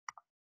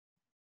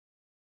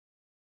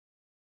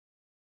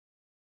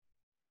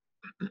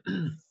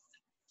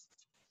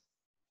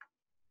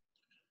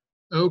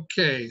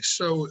Okay,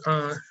 so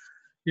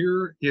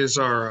here is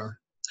our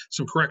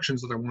some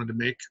corrections that I wanted to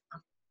make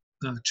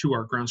to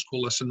our ground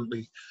school lesson that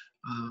we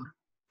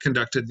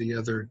conducted the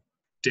other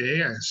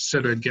day. I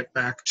said I'd get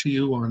back to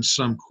you on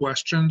some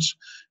questions,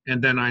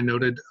 and then I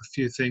noted a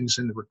few things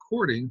in the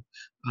recording,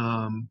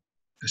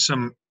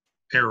 some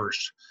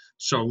errors.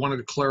 So I wanted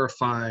to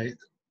clarify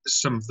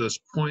some of those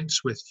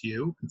points with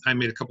you. I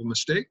made a couple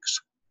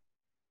mistakes,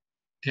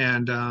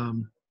 and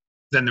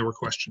then there were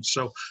questions.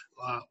 So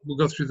we'll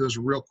go through those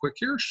real quick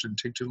here. Shouldn't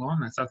take too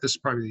long. I thought this is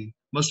probably the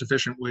most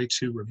efficient way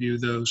to review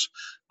those.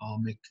 I'll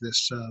make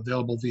this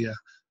available via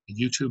a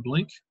YouTube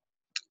link.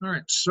 All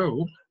right,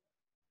 so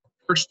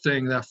first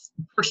thing,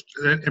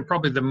 and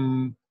probably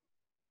the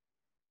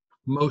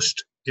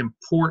most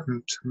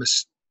important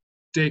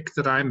mistake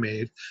that I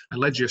made, I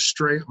led you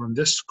astray on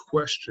this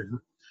question,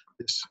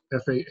 this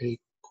FAA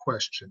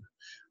question.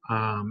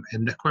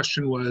 And the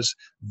question was,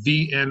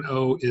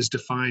 VNO is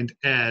defined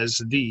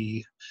as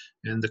the,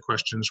 and the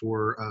questions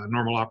were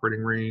normal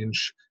operating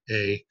range,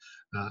 A,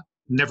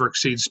 never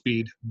exceed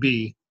speed,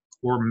 B,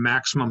 or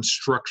maximum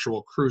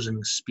structural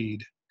cruising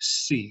speed,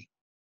 C.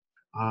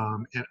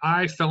 And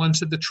I fell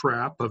into the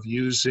trap of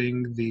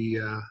using the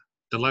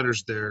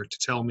letters there to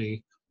tell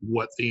me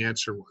what the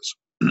answer was.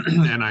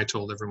 And I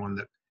told everyone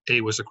that A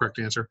was the correct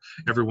answer.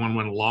 Everyone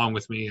went along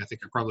with me. I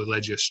think I probably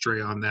led you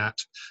astray on that.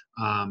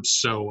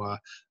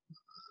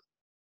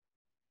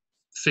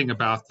 Thing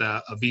about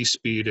a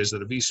V-speed is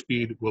that a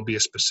V-speed will be a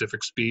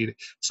specific speed.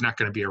 It's not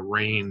going to be a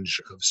range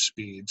of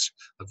speeds.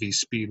 A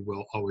V-speed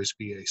will always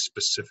be a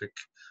specific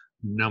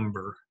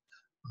number,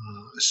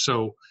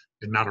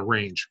 and not a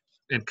range.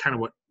 And kind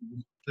of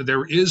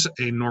there is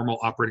a normal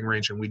operating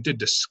range, and we did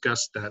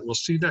discuss that. We'll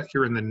see that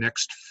here in the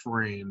next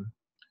frame,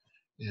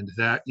 and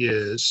that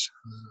is,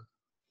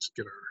 let's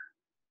get our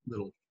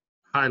little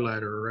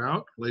highlighter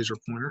out, laser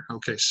pointer.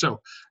 Okay,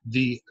 so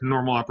the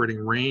normal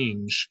operating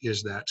range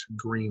is that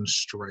green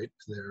stripe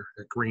there,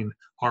 that green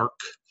arc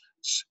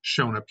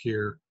shown up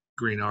here,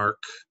 green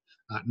arc,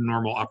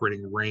 normal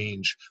operating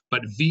range.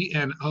 But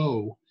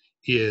VNO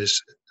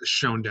is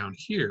shown down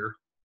here,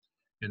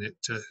 and it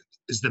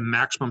is the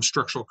maximum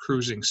structural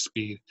cruising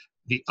speed,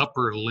 the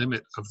upper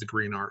limit of the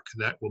green arc.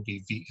 That will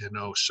be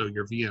VNO. So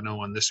your VNO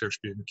on this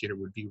airspeed indicator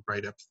would be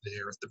right up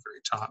there at the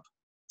very top.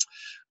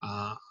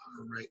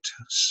 Right,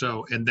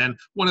 so, and then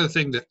one other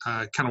thing that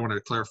I kind of wanted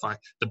to clarify,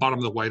 the bottom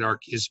of the white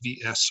arc is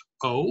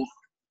VSO.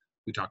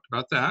 We talked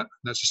about that.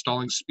 That's a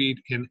stalling speed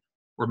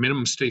or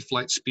minimum steady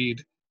flight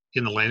speed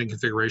in the landing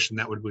configuration.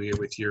 That would be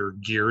with your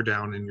gear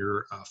down and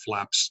your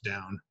flaps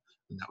down,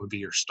 and that would be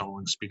your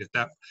stalling speed at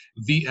that.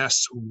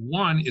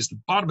 VS1 is the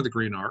bottom of the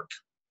green arc.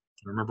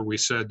 Remember we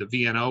said the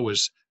VNO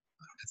is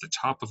at the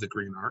top of the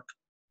green arc,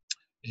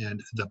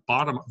 and the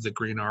bottom of the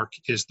green arc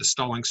is the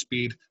stalling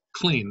speed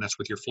clean. That's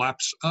with your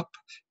flaps up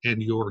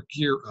and your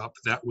gear up.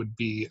 That would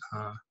be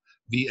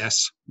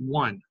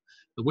VS1.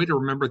 The way to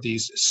remember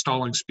these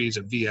stalling speeds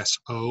of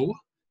VSO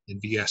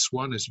and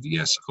VS1 is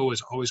VSO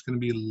is always going to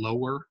be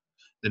lower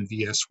than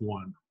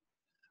VS1.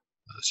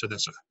 So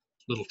that's a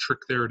little trick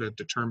there to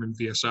determine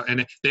VSO.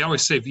 And they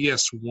always say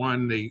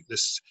VS1,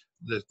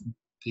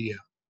 the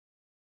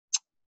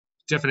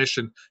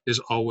definition is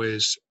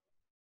always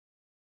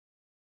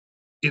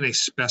in a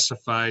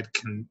specified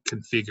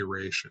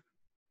configuration.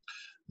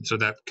 And so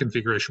that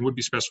configuration would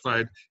be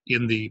specified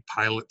in the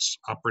pilot's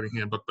operating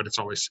handbook, but it's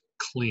always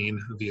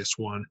clean,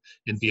 VS1.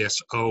 And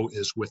VSO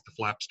is with the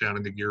flaps down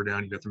and the gear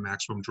down. You got the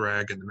maximum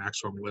drag and the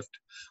maximum lift.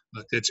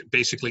 It's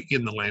basically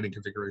in the landing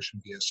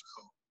configuration,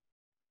 VSO.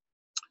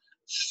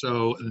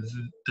 So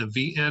the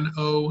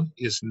VNO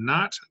is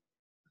not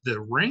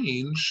the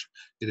range.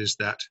 It is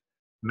that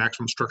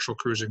maximum structural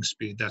cruising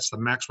speed. That's the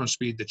maximum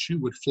speed that you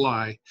would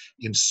fly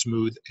in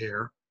smooth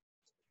air.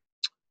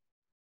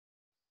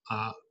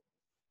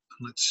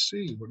 Let's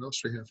see, what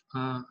else we have?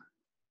 I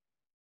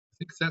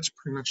think that's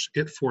pretty much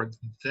it for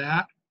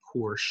that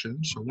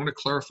portion. So I want to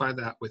clarify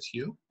that with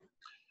you.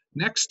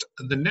 Next,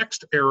 the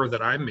next error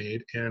that I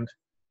made and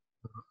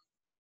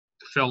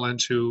fell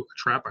into a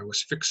trap, I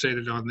was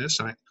fixated on this.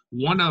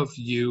 One of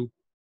you,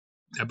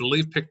 I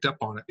believe, picked up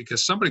on it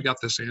because somebody got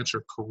this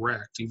answer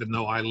correct, even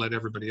though I led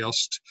everybody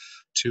else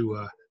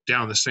to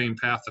down the same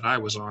path that I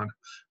was on,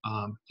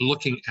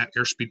 looking at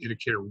airspeed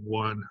indicator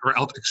 1, or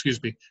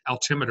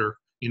altimeter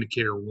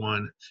indicator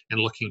 1, and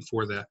looking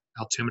for the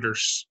altimeter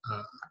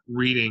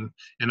reading,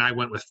 and I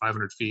went with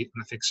 500 feet,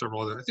 and I think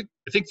several other, I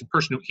think the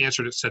person who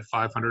answered it said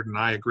 500, and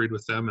I agreed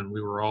with them, and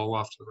we were all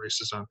off to the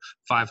races on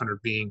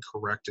 500 being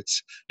correct.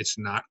 It's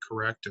not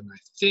correct, and I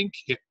think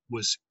it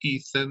was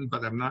Ethan,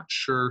 but I'm not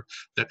sure,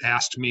 that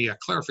asked me a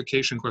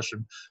clarification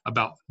question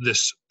about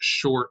this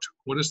short,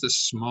 what does this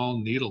small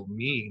needle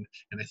mean?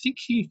 And I think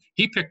he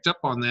picked up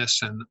on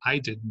this, and I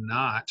did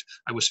not.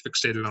 I was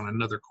fixated on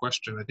another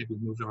question. I think we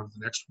moved on to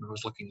the next one. I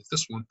was looking at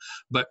this one,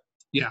 but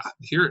yeah,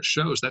 here it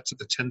shows that's at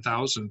the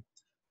 10,000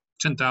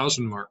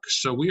 mark.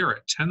 So we are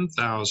at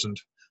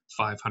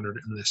 10,500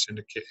 in this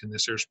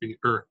airspeed,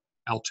 or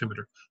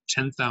altimeter,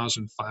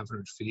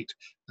 10,500 feet.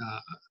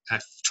 I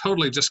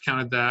totally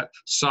discounted that,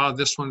 saw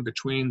this one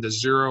between the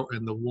 0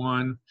 and the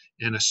 1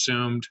 and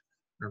assumed,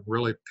 or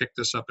really picked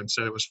this up and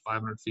said it was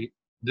 500 feet.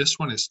 This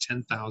one is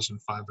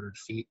 10,500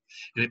 feet.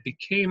 And it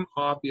became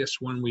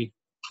obvious when we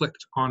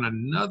clicked on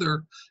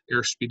another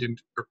airspeed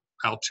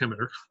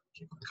altimeter,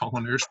 call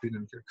one airspeed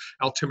indicator,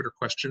 altimeter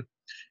question.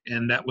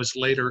 And that was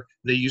later,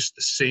 they used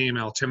the same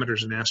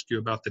altimeters and asked you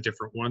about the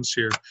different ones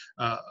here.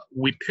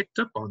 We picked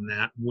up on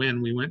that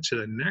when we went to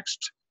the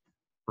next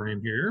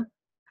frame here.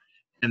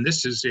 And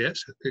this is it,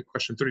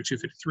 question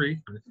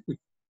 3253. I think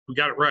we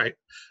got it right.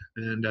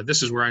 And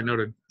this is where I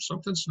noted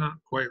something's not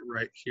quite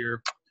right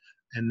here.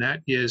 And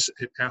that is,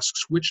 it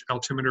asks which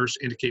altimeters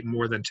indicate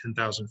more than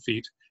 10,000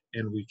 feet.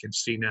 And we can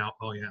see now,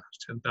 oh yeah,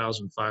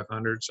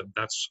 10,500, so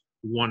that's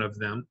one of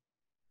them.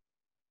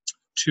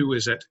 2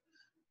 is at,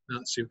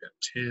 let's see, we've got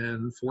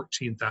 10,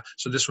 14,000.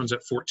 So this one's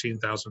at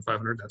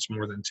 14,500, that's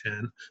more than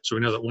 10. So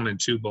we know that 1 and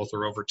 2 both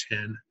are over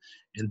 10.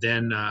 And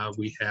then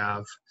we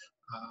have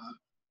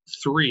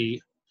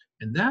 3.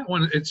 And that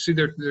one, see,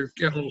 they're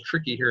getting a little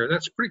tricky here.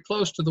 That's pretty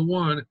close to the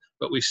 1,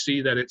 but we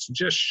see that it's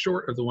just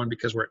short of the 1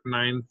 because we're at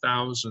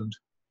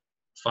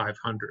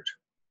 9,500.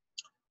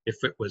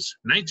 If it was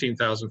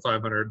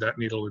 19,500, that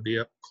needle would be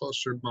up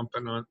closer,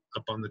 bumping on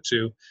up on the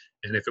 2.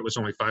 And if it was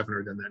only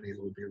 500, then that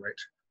needle would be right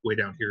way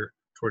down here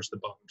towards the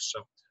bottom.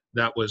 So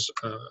that was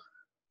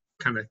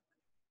kind of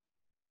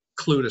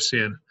clued us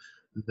in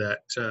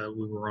that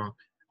we were wrong.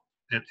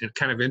 And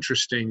kind of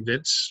interesting,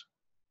 Vince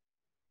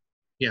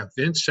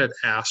had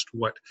asked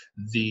what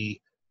the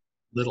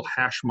little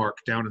hash mark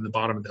down in the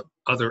bottom of the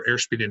other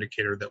airspeed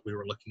indicator that we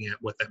were looking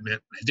at, what that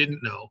meant. I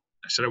didn't know.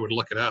 I said I would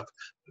look it up.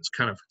 It's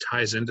kind of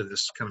ties into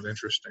this, kind of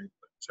interesting.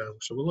 But,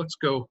 so let's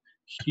go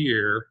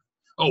here.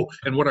 Oh,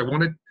 and what I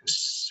wanted to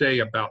say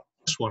about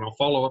this one, we'll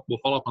follow up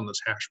on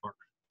this hash mark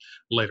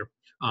later.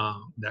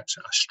 That's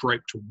a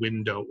striped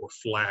window or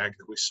flag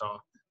that we saw.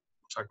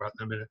 We'll talk about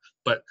in a minute.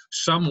 But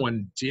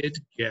someone did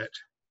get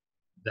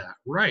that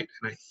right,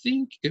 and I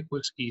think it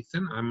was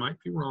Ethan. I might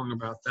be wrong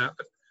about that,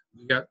 but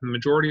we got the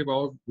majority of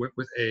all went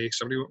with A.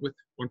 Somebody went with,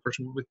 one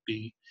person went with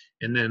B,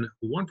 and then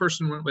one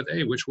person went with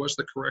A, which was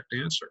the correct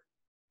answer.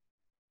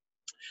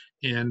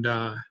 And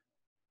I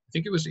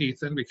think it was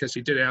Ethan, because he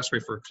did ask me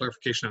for a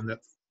clarification on that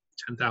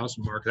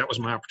 10,000 mark. That was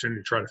my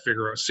opportunity to try to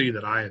figure out, see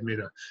that I had made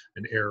an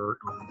error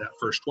on that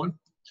first one.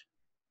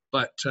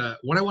 But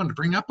what I wanted to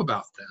bring up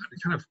about that,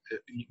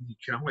 you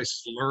can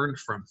always learn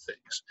from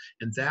things.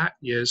 And that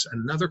is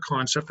another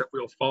concept that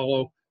we'll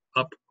follow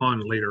up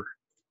on later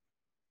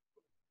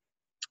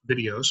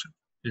videos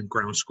in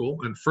ground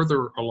school and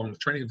further along the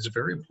training. It's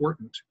very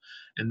important.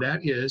 And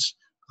that is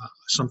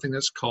something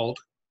that's called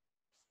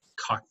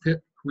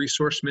cockpit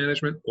resource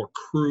management, or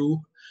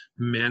crew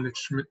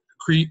management,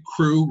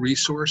 crew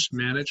resource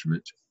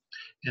management.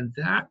 And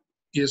that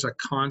is a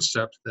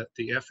concept that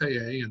the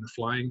FAA and the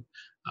flying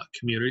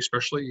community,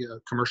 especially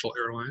commercial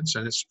airlines,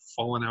 and it's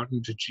fallen out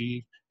into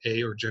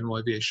GA or general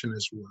aviation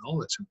as well.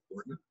 That's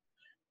important.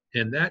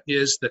 And that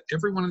is that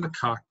everyone in the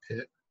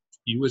cockpit,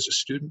 you as a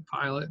student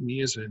pilot,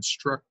 me as an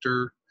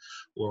instructor,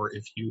 or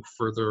if you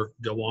further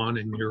go on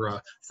and you're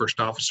a first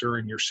officer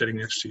and you're sitting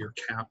next to your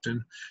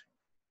captain.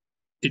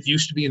 It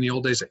used to be in the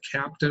old days that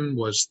captain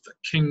was the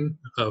king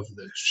of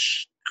the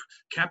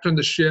captain of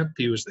the ship.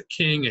 He was the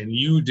king, and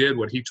you did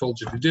what he told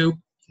you to do,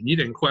 and you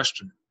didn't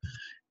question it.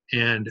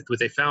 And what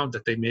they found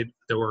that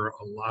there were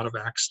a lot of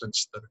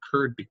accidents that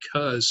occurred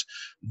because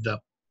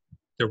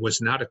there was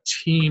not a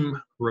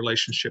team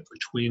relationship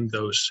between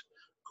those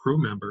crew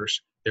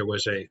members. There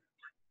was a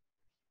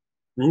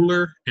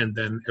ruler and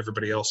then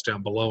everybody else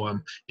down below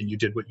him, and you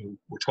did what you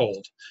were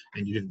told,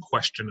 and you didn't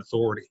question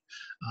authority.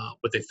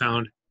 What they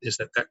found is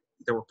that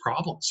there were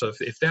problems. So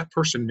if that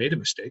person made a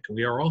mistake, and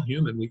we are all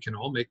human, we can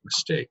all make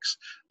mistakes,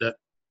 that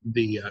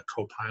the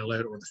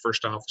co-pilot or the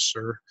first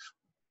officer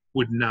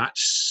would not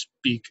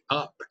speak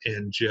up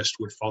and just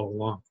would follow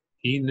along.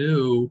 He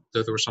knew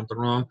that there was something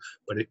wrong,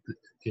 but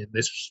in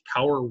this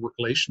power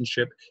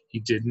relationship, he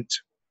didn't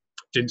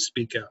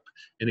speak up.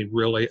 And he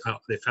really,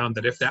 they found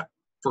that if that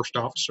first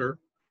officer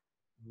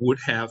would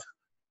have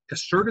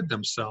asserted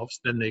themselves,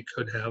 then they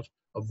could have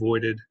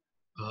avoided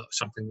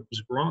something that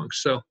was wrong.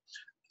 So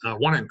I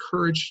want to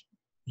encourage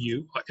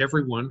you,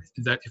 everyone,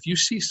 that if you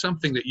see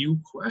something that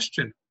you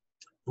question,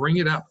 bring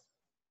it up.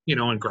 You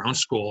know, in ground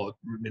school,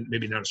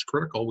 maybe not as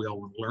critical. We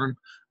all want to learn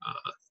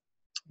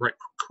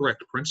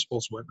correct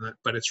principles, whatnot,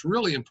 but it's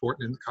really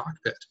important in the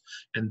cockpit.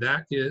 And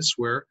that is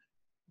where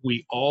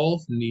we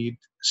all need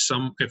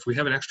if we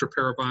have an extra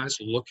pair of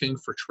eyes, looking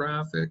for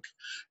traffic,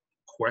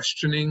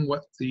 questioning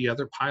what the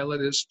other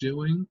pilot is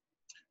doing,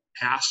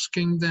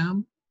 asking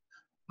them.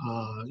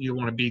 You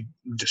want to be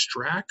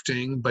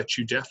distracting, but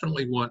you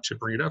definitely want to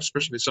bring it up,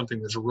 especially if it's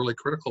something that's really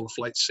critical to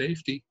flight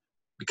safety,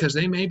 because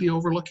they may be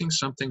overlooking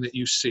something that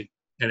you see.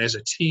 And as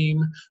a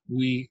team,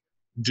 we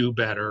do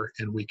better,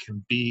 and we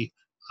can be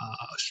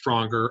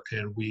stronger,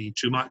 and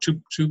two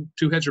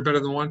heads are better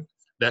than one.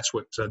 That's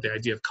what the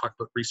idea of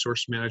cockpit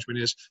resource management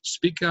is.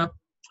 Speak up,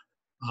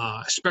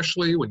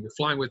 especially when you're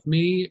flying with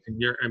me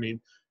and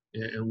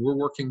and we're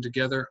working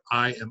together.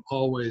 I am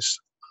always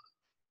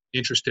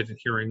interested in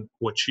hearing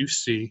what you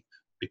see,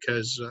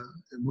 because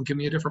it will give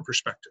me a different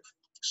perspective.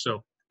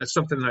 So that's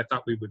something that I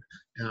thought we would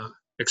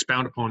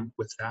expound upon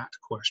with that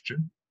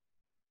question.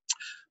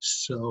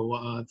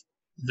 So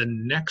the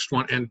next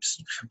one, and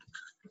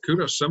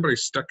kudos, somebody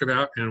stuck it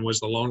out and was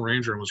the Lone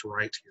Ranger and was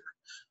right here.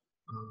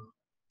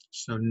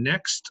 So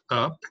next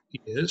up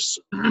is,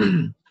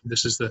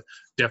 this is the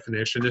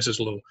definition. This is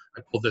a little,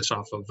 I pulled this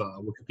off of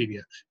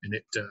Wikipedia, and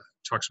it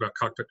talks about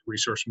cockpit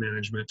resource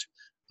management.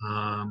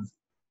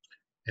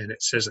 And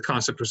it says the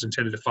concept was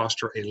intended to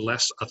foster a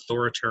less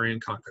authoritarian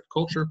cockpit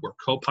culture where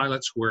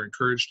co-pilots were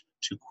encouraged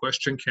to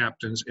question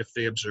captains if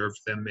they observed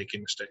them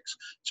making mistakes.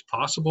 It's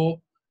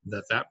possible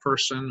that that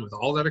person with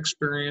all that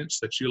experience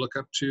that you look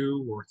up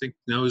to or think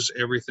knows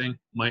everything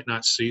might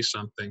not see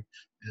something,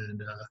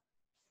 and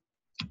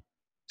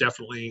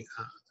definitely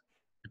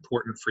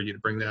important for you to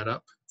bring that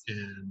up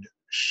and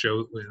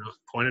show,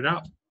 point it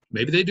out.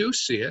 Maybe they do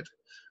see it,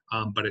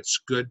 but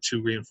it's good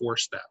to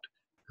reinforce that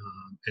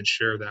and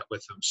share that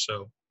with them.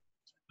 So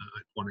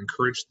I want to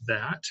encourage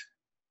that.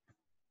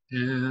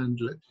 And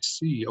let's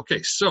see.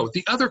 Okay, so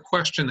the other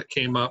question that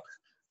came up,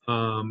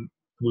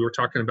 we were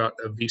talking about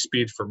a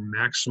V-speed for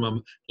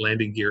maximum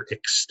landing gear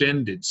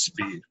extended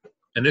speed.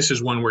 And this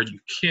is one where you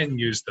can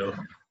use the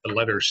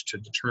letters to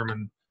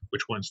determine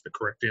which one's the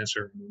correct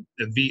answer.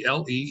 The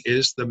VLE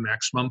is the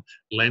maximum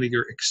landing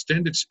gear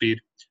extended speed.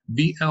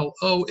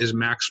 VLO is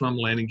maximum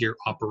landing gear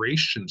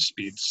operation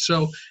speed.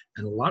 So,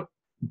 and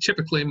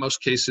typically in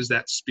most cases,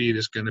 that speed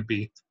is going to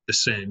be the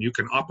same. You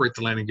can operate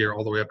the landing gear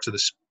all the way up to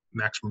the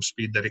maximum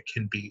speed that it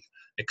can be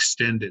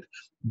extended.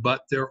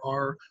 But there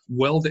are,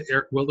 while the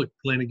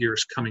landing gear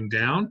is coming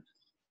down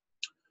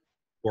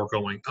or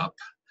going up,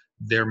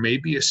 there may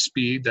be a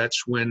speed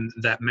that's when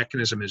that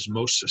mechanism is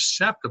most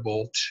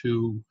susceptible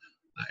to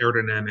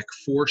aerodynamic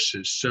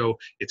forces. So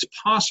it's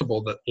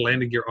possible that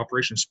landing gear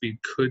operation speed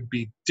could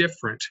be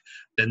different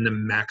than the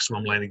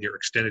maximum landing gear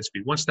extended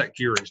speed. Once that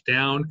gear is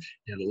down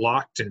and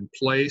locked in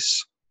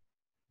place,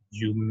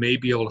 you may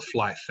be able to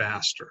fly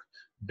faster.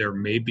 There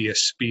may be a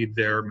speed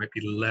there, might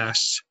be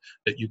less,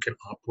 that you can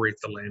operate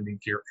the landing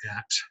gear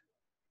at.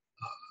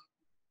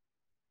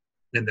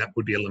 And that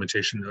would be a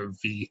limitation of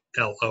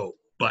VLO.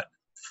 But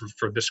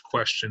for this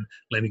question,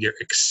 landing gear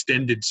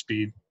extended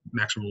speed,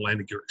 maximum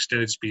landing gear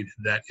extended speed,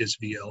 that is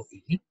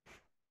VLE.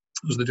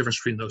 Those are the difference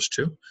between those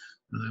two.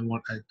 And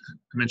I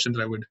mentioned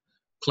that I would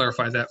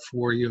clarify that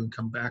for you and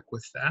come back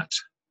with that.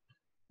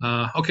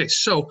 Okay,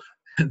 so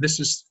this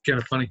is kind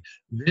of funny.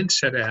 Vince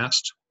had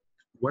asked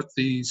what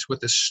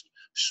this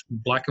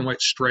black and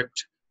white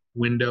striped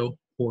window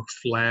or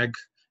flag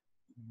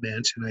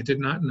meant, and I did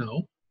not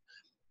know.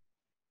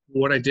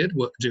 What I did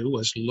do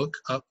was look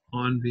up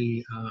on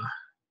the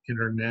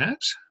internet.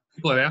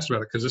 People have asked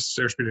about it because this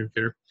airspeed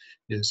indicator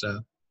is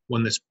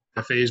one that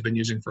FAA has been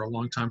using for a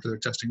long time for their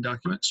testing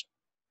documents.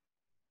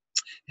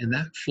 And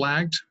that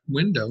flagged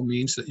window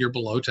means that you're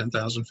below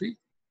 10,000 feet.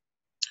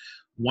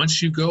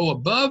 Once you go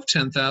above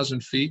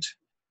 10,000 feet,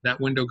 that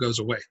window goes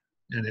away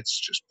and it's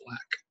just black.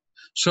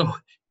 So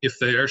if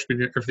the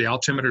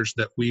altimeters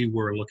that we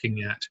were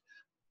looking at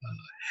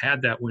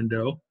had that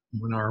window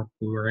when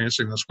we were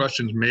answering those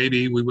questions,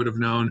 maybe we would have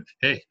known,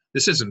 hey,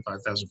 this isn't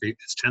 5,000 feet,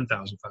 it's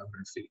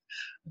 10,500 feet.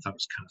 I thought it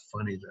was kind of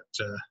funny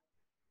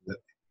that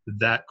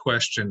that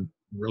question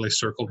really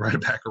circled right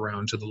back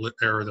around to the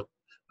error that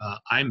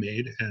I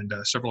made and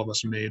several of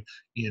us made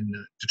in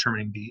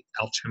determining the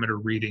altimeter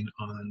reading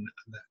on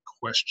that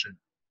question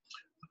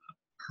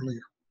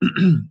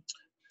earlier.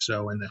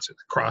 So, and that's it.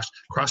 The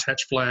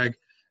crosshatch flag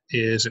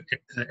is an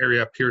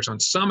area appears on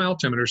some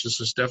altimeters. This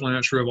is definitely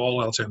not true of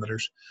all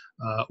altimeters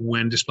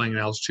when displaying an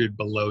altitude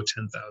below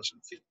 10,000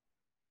 feet.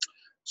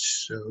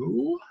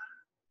 So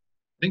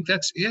I think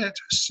that's it.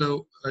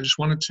 So I just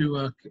wanted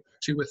to get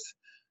back to you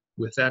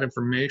with that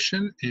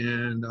information,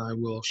 and I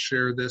will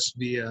share this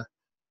via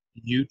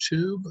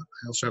YouTube.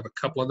 I also have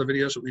a couple other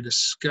videos that we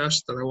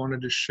discussed that I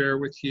wanted to share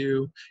with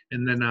you,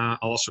 and then I'll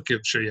also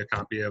show you a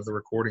copy of the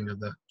recording of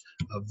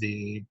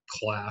the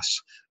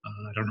class.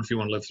 I don't know if you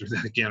want to live through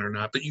that again or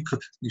not, but you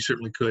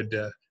certainly could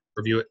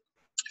review it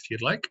if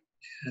you'd like.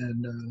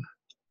 And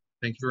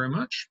thank you very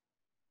much.